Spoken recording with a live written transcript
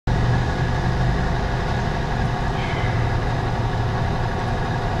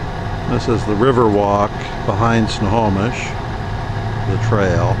This is the river walk behind Snohomish, the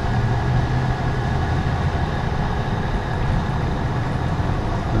trail.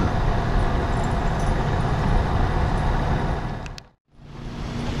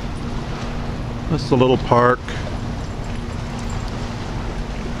 This is a little park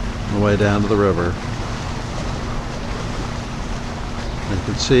on the way down to the river. You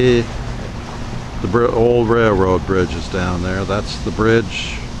can see the old railroad bridge is down there. That's the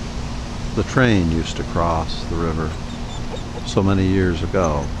bridge the train used to cross the river so many years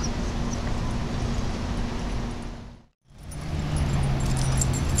ago.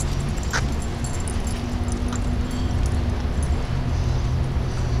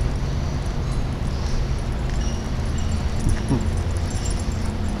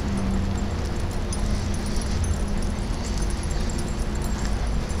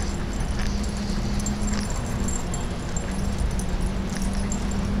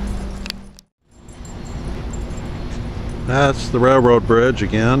 That's the railroad bridge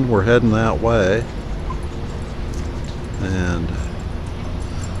again. We're heading that way. And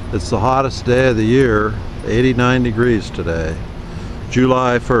it's the hottest day of the year, 89 degrees today,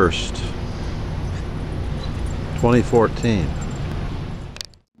 July 1st, 2014.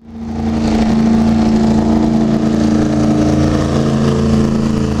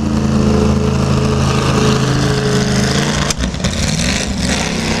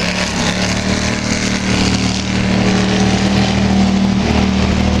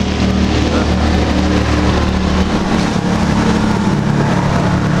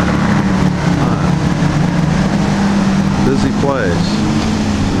 Busy place.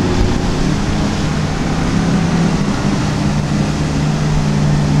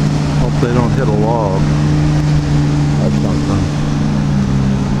 Hope they don't hit a log or something.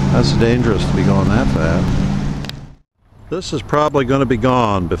 That's dangerous to be going that fast. This is probably going to be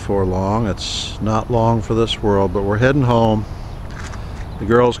gone before long. It's not long for this world, but we're heading home. The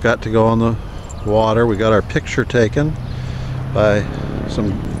girls got to go in the water. We got our picture taken by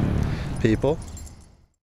some people.